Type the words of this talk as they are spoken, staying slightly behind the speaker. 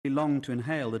longed to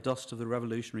inhale the dust of the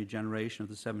revolutionary generation of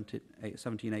the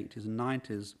 1780s and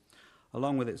 90s,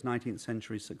 along with its 19th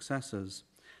century successors,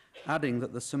 adding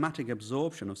that the somatic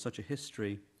absorption of such a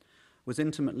history was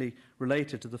intimately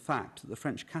related to the fact that the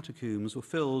French catacombs were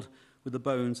filled with the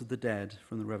bones of the dead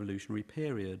from the revolutionary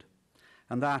period,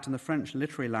 and that in the French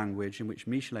literary language in which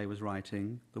Michelet was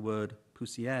writing, the word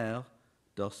poussière,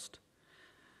 dust,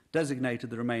 designated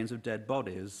the remains of dead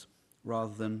bodies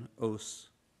rather than os,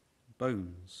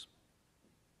 bones.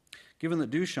 Given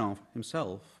that Duchamp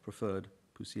himself preferred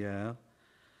poussière,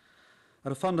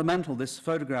 at a fundamental, this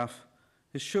photograph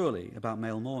is surely about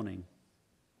male mourning.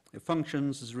 It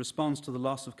functions as a response to the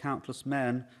loss of countless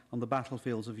men on the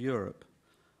battlefields of Europe,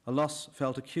 a loss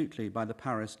felt acutely by the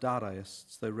Paris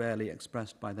Dadaists, though rarely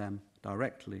expressed by them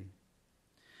directly.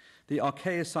 The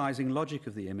archaicizing logic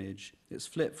of the image, its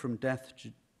flip from death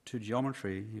to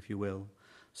geometry, if you will,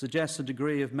 suggests a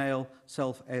degree of male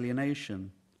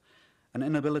self-alienation, an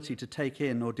inability to take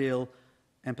in or deal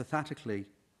empathetically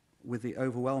with the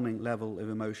overwhelming level of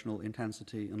emotional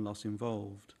intensity and loss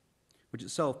involved, which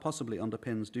itself possibly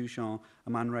underpins Duchamp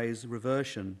and Man Ray's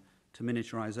reversion to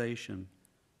miniaturization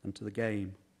and to the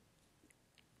game.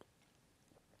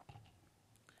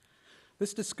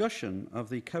 This discussion of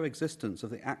the coexistence of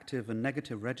the active and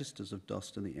negative registers of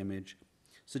dust in the image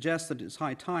suggests that it's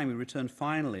high time we return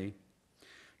finally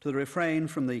to the refrain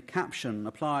from the caption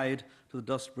applied to the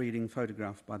dust-breeding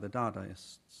photograph by the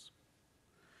Dadaists.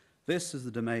 This is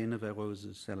the domain of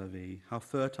Hérose's C'est la vie, how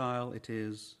fertile it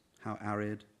is, how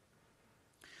arid,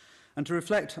 and to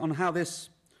reflect on how this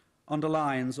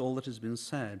underlines all that has been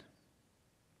said.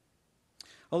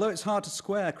 Although it's hard to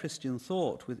square Christian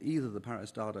thought with either the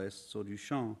Paris Dadaists or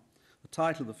Duchamp, the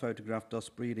title of the photograph,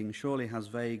 Dust Breeding, surely has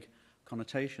vague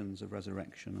connotations of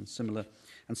resurrection, and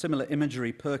similar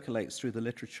imagery percolates through the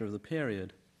literature of the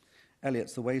period.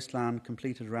 Eliot's The Wasteland,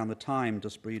 completed around the time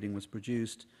Dust Breeding was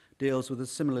produced, deals with a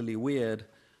similarly weird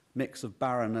mix of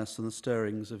barrenness and the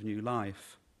stirrings of new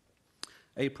life.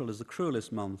 April is the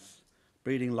cruelest month,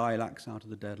 breeding lilacs out of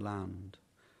the dead land.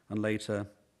 And later,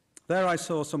 there I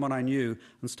saw someone I knew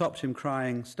and stopped him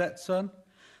crying, Stetson,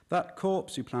 that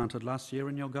corpse you planted last year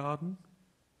in your garden,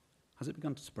 has it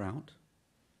begun to sprout?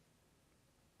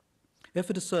 If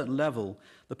at a certain level,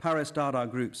 the Paris Dada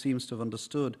group seems to have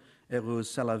understood Hérose's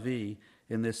C'est la vie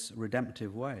in this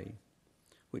redemptive way,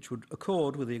 which would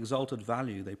accord with the exalted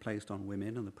value they placed on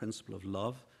women and the principle of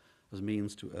love as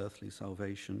means to earthly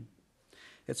salvation,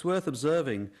 it's worth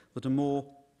observing that a more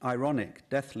ironic,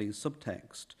 deathly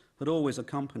subtext had always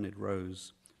accompanied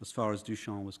Rose as far as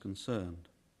Duchamp was concerned.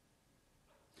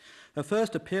 Her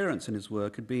first appearance in his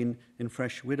work had been in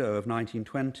Fresh Widow of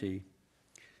 1920,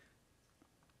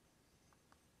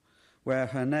 where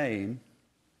her name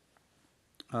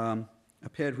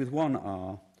appeared with one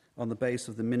R on the base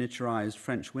of the miniaturized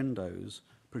French windows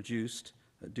produced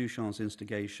at Duchamp's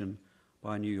instigation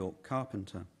by a New York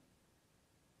carpenter.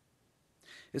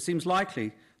 It seems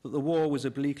likely that the war was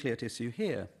obliquely at issue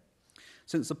here,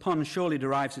 since the pun surely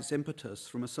derives its impetus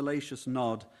from a salacious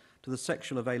nod to the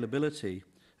sexual availability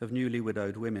of newly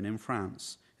widowed women in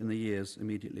France in the years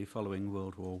immediately following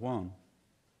World War I.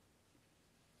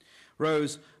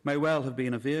 Rose may well have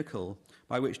been a vehicle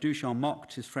by which Duchamp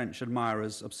mocked his French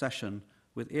admirers' obsession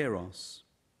with Eros.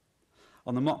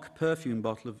 On the mock perfume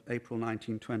bottle of April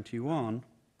 1921,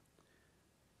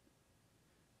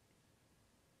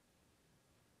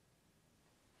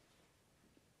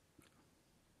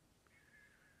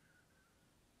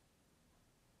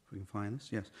 if we can find this,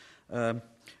 yes.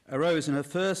 Rose, in her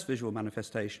first visual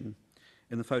manifestation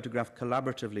in the photograph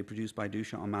collaboratively produced by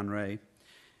Duchamp and Man Ray,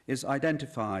 is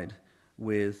identified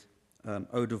with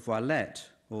eau de voilette,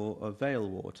 or veil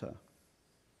water.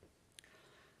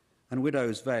 And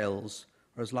widows' veils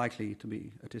are as likely to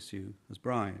be at issue as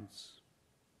brides.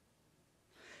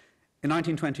 In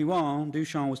 1921,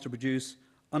 Duchamp was to produce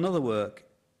another work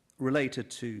related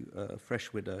to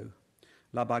Fresh Widow,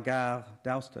 La Bagarre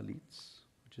d'Austerlitz,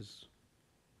 which is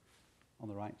on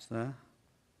the right there,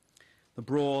 the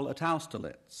brawl at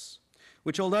Austerlitz,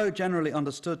 which, although generally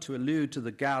understood to allude to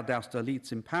the Gare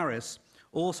d'Austerlitz in Paris,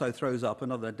 also throws up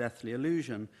another deathly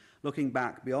illusion, looking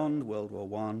back beyond World War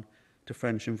I to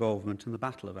French involvement in the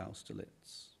Battle of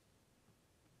Austerlitz.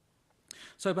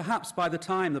 So perhaps by the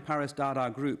time the Paris Dada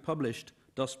group published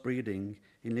Dust Breeding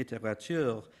in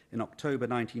Littérature in October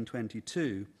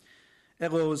 1922,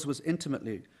 Hérose was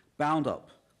intimately bound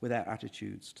up with their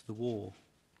attitudes to the war.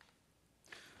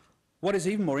 What is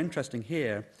even more interesting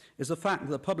here is the fact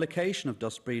that the publication of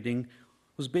Dust Breeding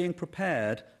was being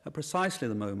prepared at precisely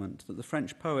the moment that the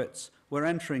French poets were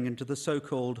entering into the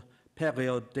so-called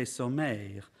période des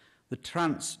sommaires, the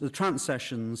trance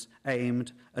sessions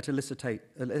aimed at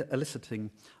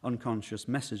eliciting unconscious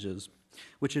messages,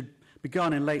 which had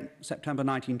begun in late September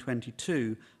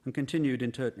 1922 and continued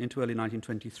into early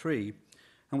 1923,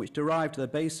 and which derived their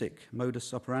basic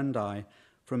modus operandi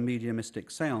from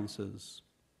mediumistic seances.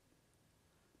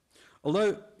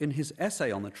 Although in his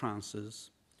essay on the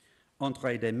trances,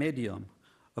 Entrée des médiums,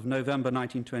 of November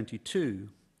 1922,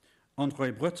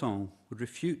 André Breton would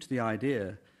refute the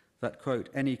idea that, quote,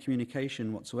 any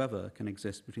communication whatsoever can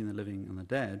exist between the living and the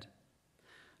dead,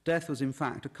 death was in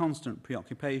fact a constant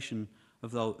preoccupation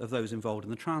of those involved in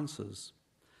the trances.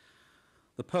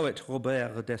 The poet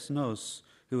Robert Desnos,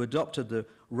 who adopted the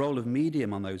role of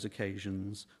medium on those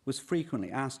occasions, was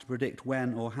frequently asked to predict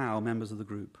when or how members of the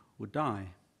group would die.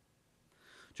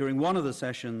 During one of the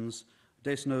sessions,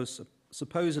 Desnos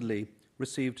supposedly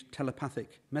received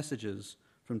telepathic messages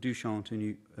from Duchamp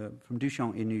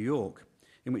in New York,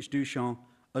 in which Duchamp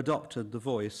adopted the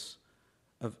voice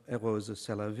of Rose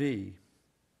C'est la vie.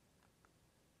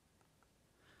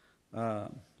 I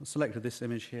selected this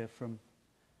image here from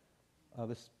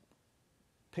this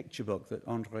picture book that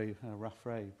André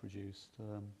Raffray produced,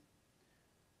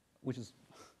 which is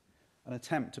an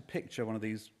attempt to picture one of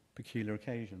these peculiar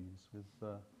occasions with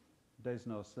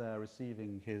Desnos there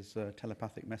receiving his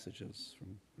telepathic messages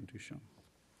from Duchamp.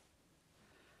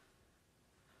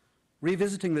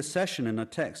 Revisiting this session in a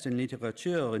text in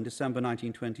Littérature in December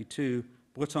 1922,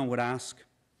 Breton would ask,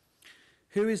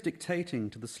 who is dictating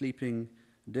to the sleeping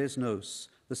Desnos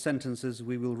the sentences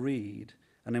we will read,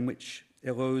 and in which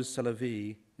Rose C'est la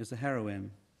vie is the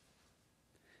heroine?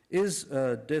 Is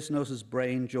Desnos's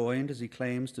brain joined, as he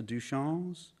claims, to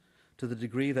Duchamp's, to the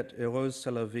degree that Rose C'est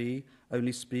la vie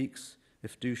only speaks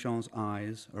if Duchamp's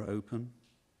eyes are open?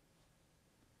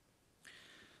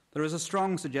 There is a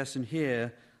strong suggestion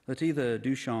here that either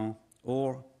Duchamp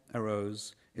or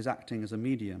Rose is acting as a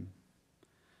medium,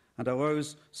 and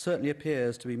Rose certainly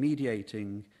appears to be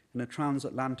mediating in a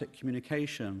transatlantic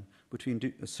communication between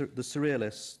the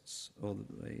surrealists, or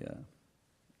they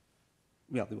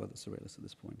were the surrealists at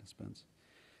this point,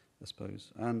 I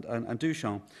suppose, and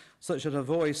Duchamp, such that her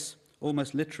voice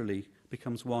almost literally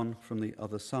becomes one from the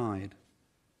other side.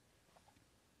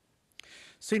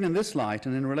 Seen in this light,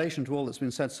 and in relation to all that's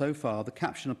been said so far, the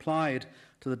caption applied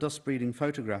to the dust-breeding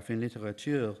photograph in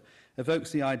Littérature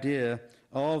evokes the idea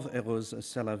of Rose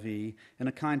C'est la vie in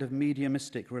a kind of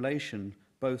mediumistic relation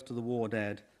both to the war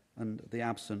dead and the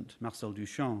absent Marcel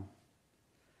Duchamp.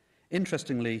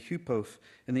 Interestingly, Hupoff,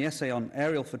 in the essay on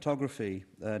aerial photography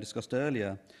discussed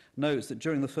earlier, notes that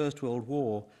during the First World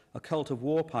War, a cult of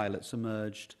war pilots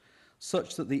emerged,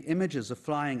 such that the images of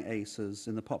flying aces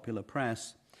in the popular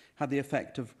press had the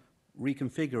effect of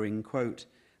reconfiguring, quote,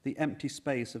 the empty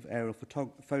space of aerial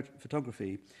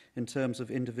photography in terms of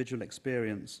individual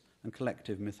experience and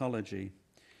collective mythology.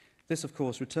 This, of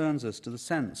course, returns us to the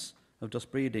sense of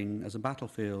dust breeding as a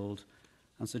battlefield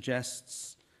and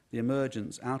suggests the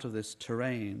emergence out of this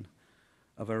terrain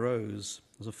of a rose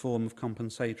as a form of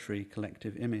compensatory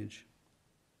collective image.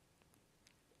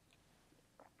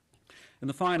 In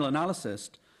the final analysis,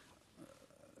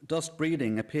 dust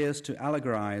breeding appears to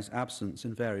allegorize absence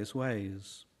in various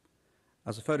ways.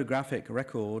 As a photographic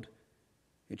record,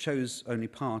 it shows only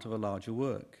part of a larger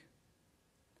work.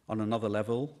 On another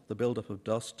level, the build-up of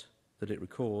dust that it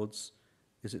records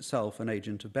is itself an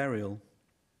agent of burial.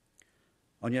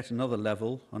 On yet another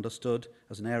level, understood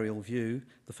as an aerial view,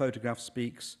 the photograph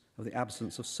speaks of the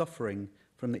absence of suffering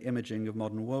from the imaging of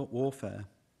modern warfare.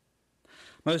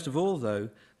 Most of all, though,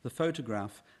 the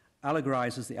photograph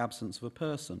allegorizes the absence of a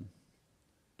person,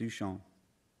 Duchamp.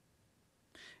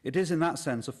 It is in that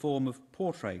sense a form of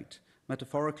portrait,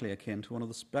 metaphorically akin to one of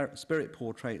the spirit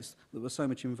portraits that were so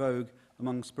much in vogue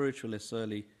among spiritualists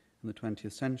early in the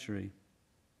 20th century.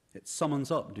 It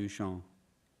summons up Duchamp,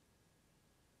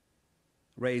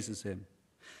 raises him.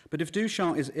 But if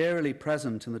Duchamp is eerily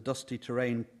present in the dusty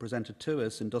terrain presented to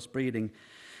us in dust breeding,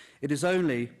 it is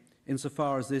only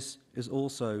insofar as this is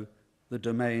also the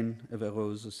domain of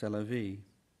Rose C'est la vie.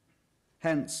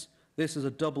 Hence, this is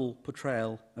a double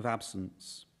portrayal of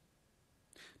absence.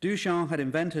 Duchamp had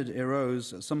invented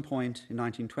Rose at some point in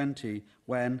 1920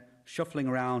 when, shuffling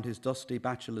around his dusty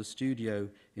bachelor's studio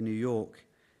in New York,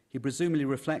 he presumably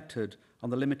reflected on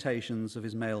the limitations of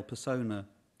his male persona,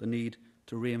 the need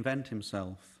to reinvent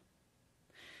himself.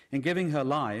 In giving her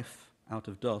life out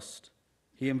of dust,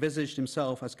 he envisaged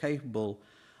himself as capable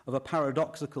of a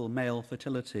paradoxical male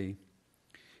fertility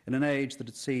in an age that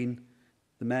had seen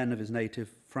the men of his native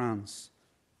France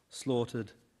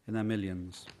slaughtered in their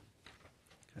millions.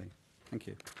 Okay, thank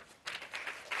you.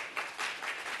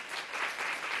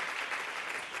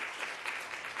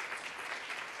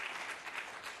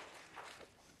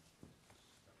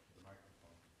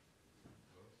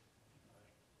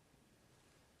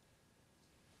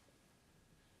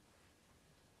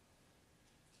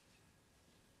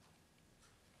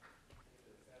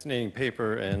 Fascinating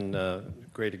paper and a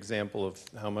great example of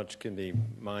how much can be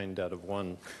mined out of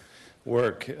one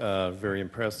work. Very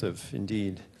impressive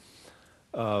indeed.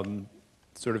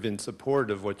 Sort of in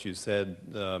support of what you said,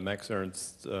 Max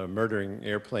Ernst's Murdering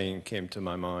Airplane came to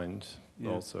my mind,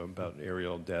 also about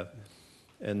aerial death.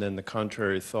 And then the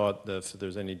contrary thought, if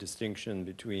there's any distinction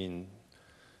between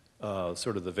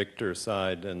sort of the victor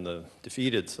side and the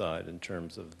defeated side in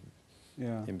terms of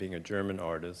him being a German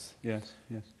artist. Yes,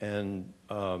 yes. And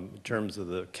in terms of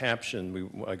the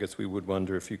caption, I guess we would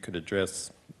wonder if you could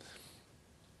address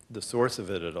the source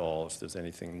of it at all, if there's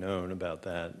anything known about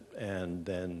that. And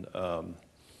then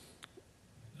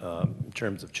in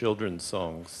terms of children's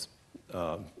songs,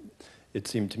 it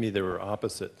seemed to me there were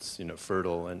opposites, you know,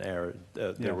 fertile and arid.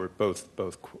 There were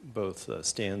both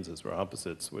stanzas were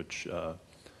opposites, which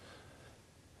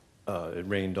it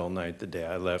rained all night the day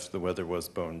I left, the weather was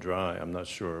bone dry. I'm not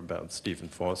sure about Stephen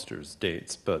Foster's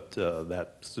dates, but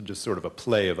that's just sort of a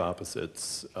play of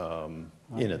opposites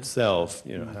in itself.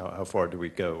 You know, how far do we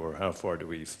go, or how far do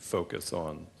we focus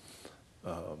on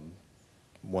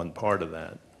one part of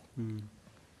that,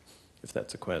 if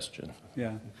that's a question.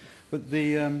 Yeah, but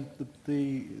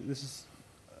this is,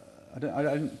 I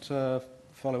don't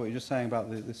follow what you're just saying about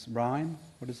this rhyme.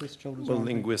 What is this, children's Well, rhyme?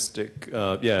 linguistic,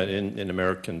 in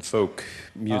American folk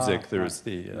music, there's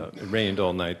it rained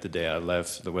all night the day I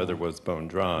left, the weather was bone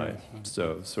dry.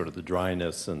 So sort of the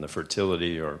dryness and the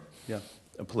fertility, or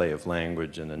a play of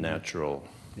language and a natural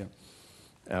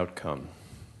outcome.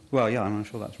 Well, yeah, I'm not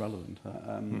sure that's relevant.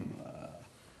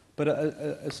 But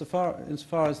as far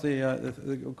as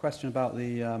the question about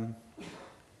the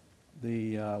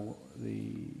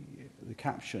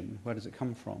caption, where does it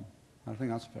come from? I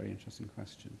think that's a very interesting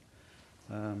question.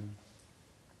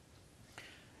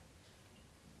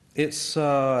 It's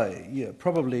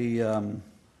probably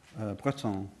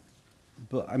Breton,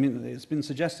 but I mean, it's been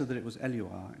suggested that it was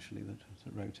Éluard actually that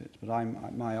wrote it.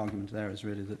 But my argument there is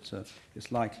really that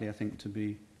it's likely, I think, to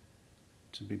be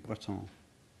Breton,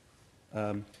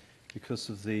 because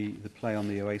of the play on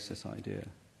the oasis idea.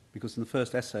 Because in the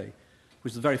first essay,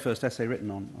 which is the very first essay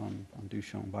written on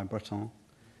Duchamp by Breton,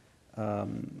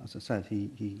 as I said,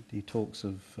 he talks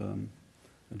of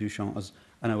Duchamp as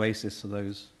an oasis for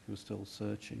those who are still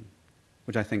searching,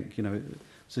 which I think, you know,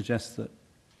 suggests that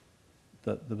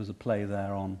there was a play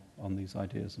there on these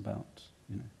ideas about,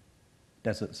 you know,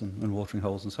 deserts and watering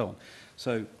holes and so on.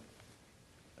 So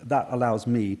that allows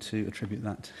me to attribute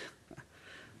that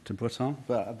to Bruton,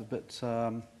 but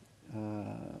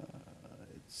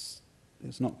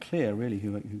it's not clear really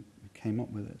who came up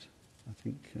with it. I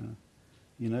think,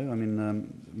 you know, I mean,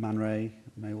 Man Ray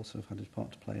may also have had his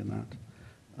part to play in that.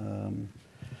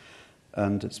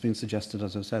 And it's been suggested,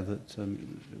 as I've said, that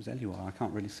it was Éluard. I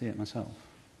can't really see it myself.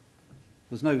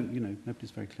 There's no, you know,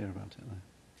 nobody's very clear about it, though.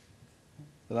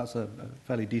 But that's a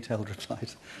fairly detailed reply,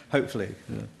 hopefully.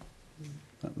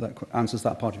 That answers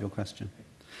that part of your question.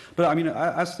 But, I mean,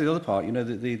 as to the other part, you know,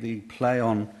 the play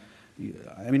on...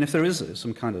 I mean, if there is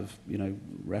some kind of, you know,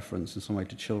 reference in some way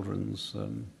to children's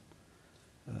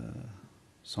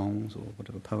songs or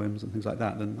whatever, poems and things like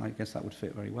that, then I guess that would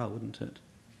fit very well, wouldn't it?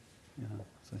 Yeah,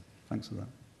 so thanks for that.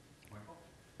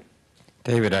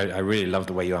 David, I really love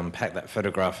the way you unpack that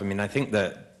photograph. I mean, I think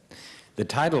that the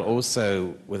title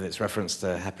also, with its reference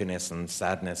to happiness and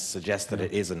sadness, suggests that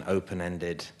it is an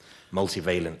open-ended,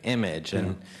 multivalent image.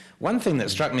 And one thing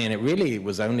that struck me, and it really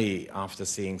was only after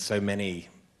seeing so many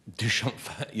Duchamp,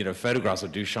 you know, photographs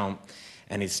of Duchamp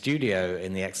and his studio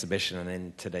in the exhibition and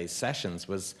in today's sessions,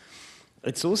 was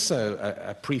it's also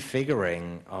a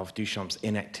prefiguring of Duchamp's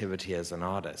inactivity as an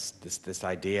artist. This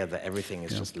idea that everything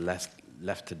is just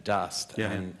left to dust.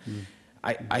 Yeah. And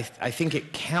I think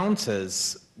it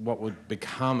counters what would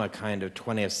become a kind of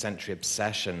 20th century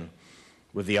obsession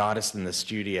with the artist in the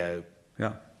studio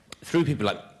through people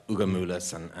like Ugo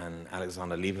Mulis and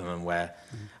Alexander Lieberman, where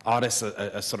artists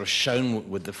are sort of shown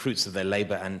with the fruits of their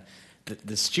labor, and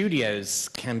the studios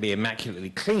can be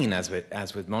immaculately clean, as with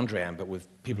Mondrian, but with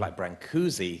people like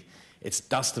Brancusi, it's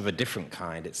dust of a different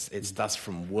kind. It's dust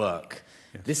from work.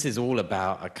 Yes. This is all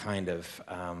about a kind of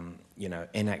you know,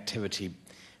 inactivity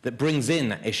that brings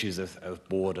in issues of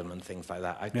boredom and things like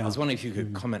that. I was wondering if you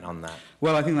could comment on that.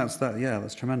 Well, I think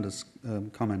that's tremendous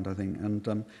comment, I think,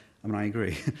 and I mean, I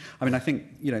agree. I mean, I think,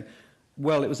 you know,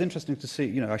 well, it was interesting to see,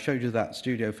 you know, I showed you that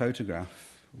studio photograph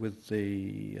with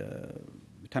the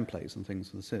templates and things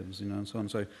for the sieves, you know, and so on.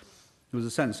 So there was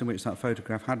a sense in which that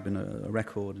photograph had been a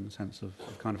record in the sense of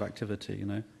kind of activity, you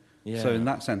know. Yeah. So in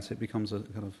that sense, it becomes a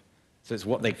kind of... So it's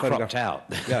what they cropped out.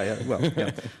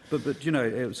 But you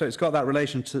know, so it's got that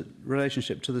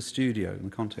relationship to the studio, in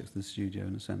the context of the studio,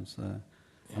 in a sense there.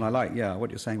 And I like, what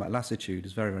you're saying about lassitude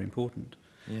is very, very important.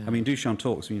 Yeah. I mean, Duchamp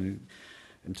talks, in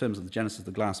terms of the genesis of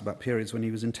the glass, about periods when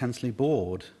he was intensely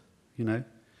bored, Yeah.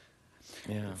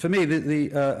 For me,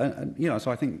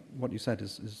 so I think what you said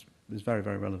is very,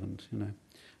 very relevant,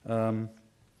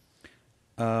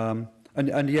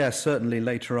 And yes, certainly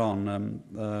later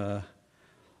on,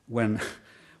 when,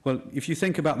 well, if you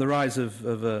think about the rise of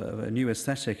a new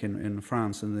aesthetic in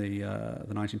France in the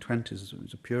 1920s, it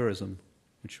was a purism,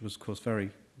 which was, of course, very,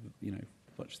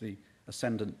 much the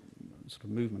ascendant sort of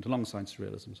movement alongside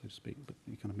surrealism, so to speak, but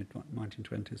the kind of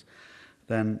mid-1920s.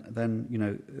 Then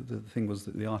the thing was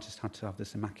that the artist had to have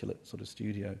this immaculate sort of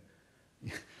studio,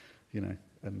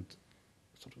 and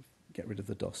sort of get rid of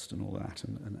the dust and all that,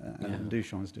 and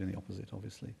Duchamp is doing the opposite,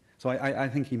 obviously. So I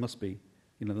think he must be,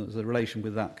 there's a relation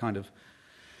with that kind of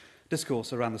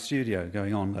discourse around the studio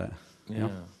going on there. Yeah.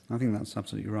 I think that's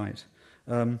absolutely right.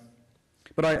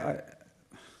 But I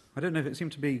don't know if it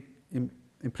seemed to be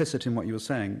implicit in what you were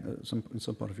saying, in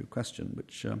some part of your question,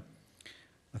 which I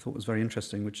thought was very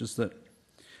interesting, which is that,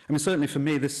 I mean, certainly for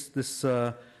me, this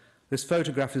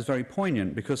photograph is very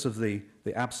poignant because of the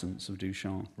absence of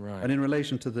Duchamp. Right. And in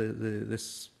relation to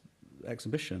this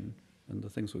exhibition and the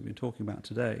things we've been talking about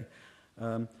today,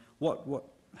 when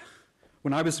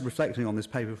I was reflecting on this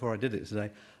paper before I did it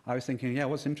today, I was thinking,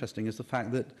 what's interesting is the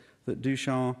fact that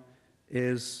Duchamp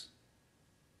is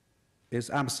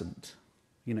absent.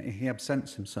 He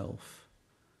absents himself.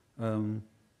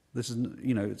 This is,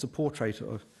 it's a portrait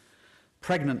of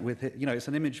pregnant with his, it's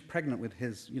an image pregnant with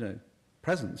his,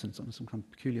 presence in some kind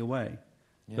of peculiar way,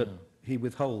 but he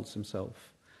withholds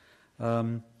himself.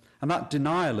 And that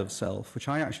denial of self, which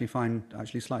I actually find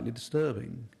slightly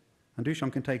disturbing, and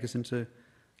Duchamp can take us into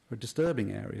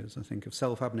disturbing areas, I think, of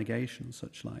self-abnegation and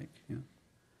such like,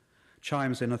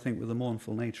 chimes in, I think, with the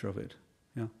mournful nature of it.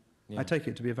 I take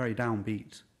it to be a very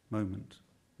downbeat moment.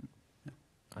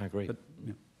 I agree. But,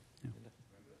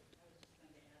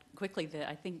 Quickly,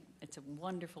 I think it's a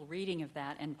wonderful reading of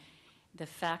that, and the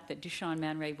fact that Duchamp and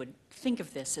Man Ray would think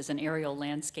of this as an aerial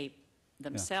landscape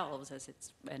themselves,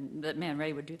 and that Man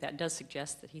Ray would do that, does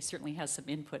suggest that he certainly has some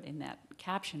input in that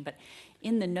caption. But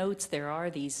in the notes, there are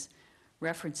these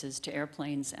references to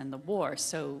airplanes and the war.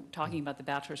 So talking about the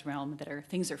bachelor's realm,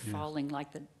 things are falling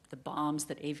like the bombs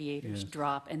that aviators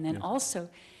drop, and then also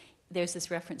there's this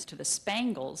reference to the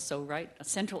spangles. So a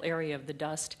central area of the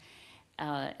dust,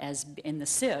 as in the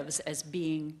sieves, as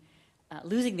being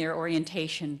losing their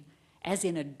orientation, as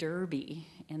in a derby,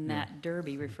 and that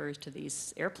derby refers to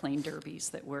these airplane derbies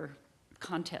that were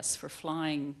contests for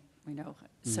flying,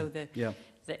 So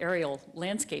the aerial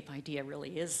landscape idea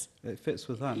really is... It fits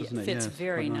with that, doesn't it? It fits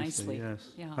very nicely. Yes.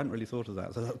 I hadn't really thought of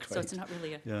that, so that's great. So it's not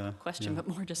really a question, but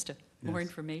more just more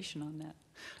information on that.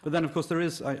 But then, of course, there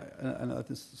is, and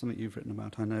this is something you've written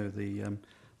about, I know, the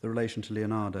relation to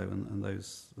Leonardo and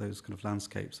those kind of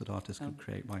landscapes that artists can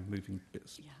create by moving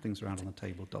things around on the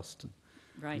table, dust and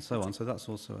so on. So that's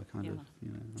also a kind of,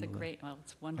 It's a great,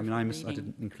 it's wonderful reading. I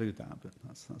didn't include that, but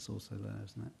that's also there,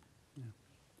 isn't it? Yeah.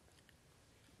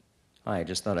 I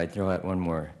just thought I'd throw out one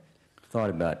more thought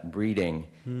about breeding.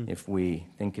 If we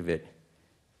think of it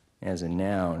as a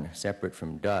noun separate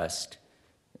from dust,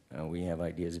 we have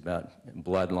ideas about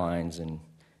bloodlines and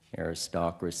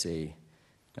aristocracy,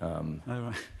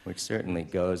 which certainly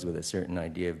goes with a certain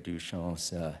idea of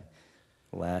Duchamp's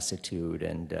lassitude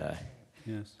and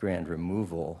grand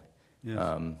removal,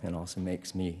 and also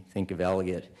makes me think of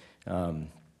Eliot,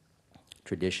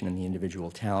 tradition and the individual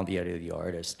talent, the idea of the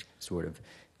artist sort of,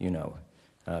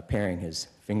 paring his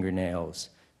fingernails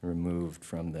removed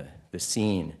from the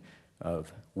scene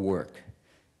of work.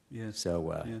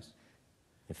 So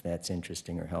if that's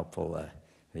interesting or helpful,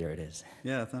 there it is.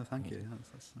 Yeah, thank you.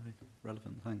 That's very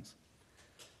relevant. Thanks.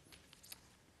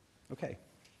 Okay.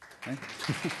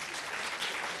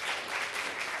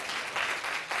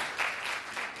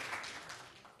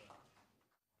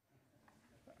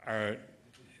 Our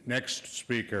next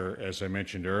speaker, as I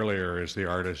mentioned earlier, is the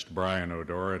artist Brian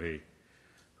O'Doherty,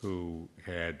 who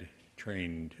had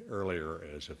trained earlier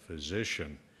as a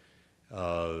physician,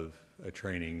 of a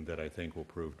training that I think will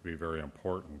prove to be very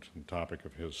important and topic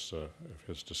of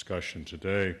his discussion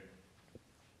today.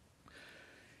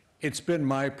 It's been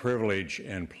my privilege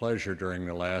and pleasure during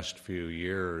the last few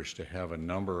years to have a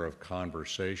number of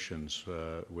conversations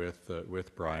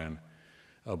with Brian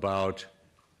about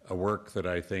a work that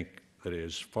I think that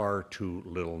is far too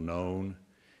little known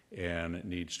and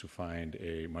needs to find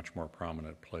a much more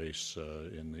prominent place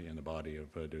in the body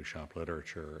of Duchamp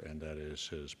literature, and that is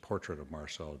his portrait of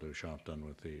Marcel Duchamp done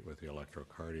with the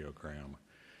electrocardiogram.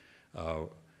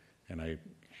 And I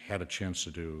had a chance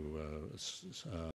to do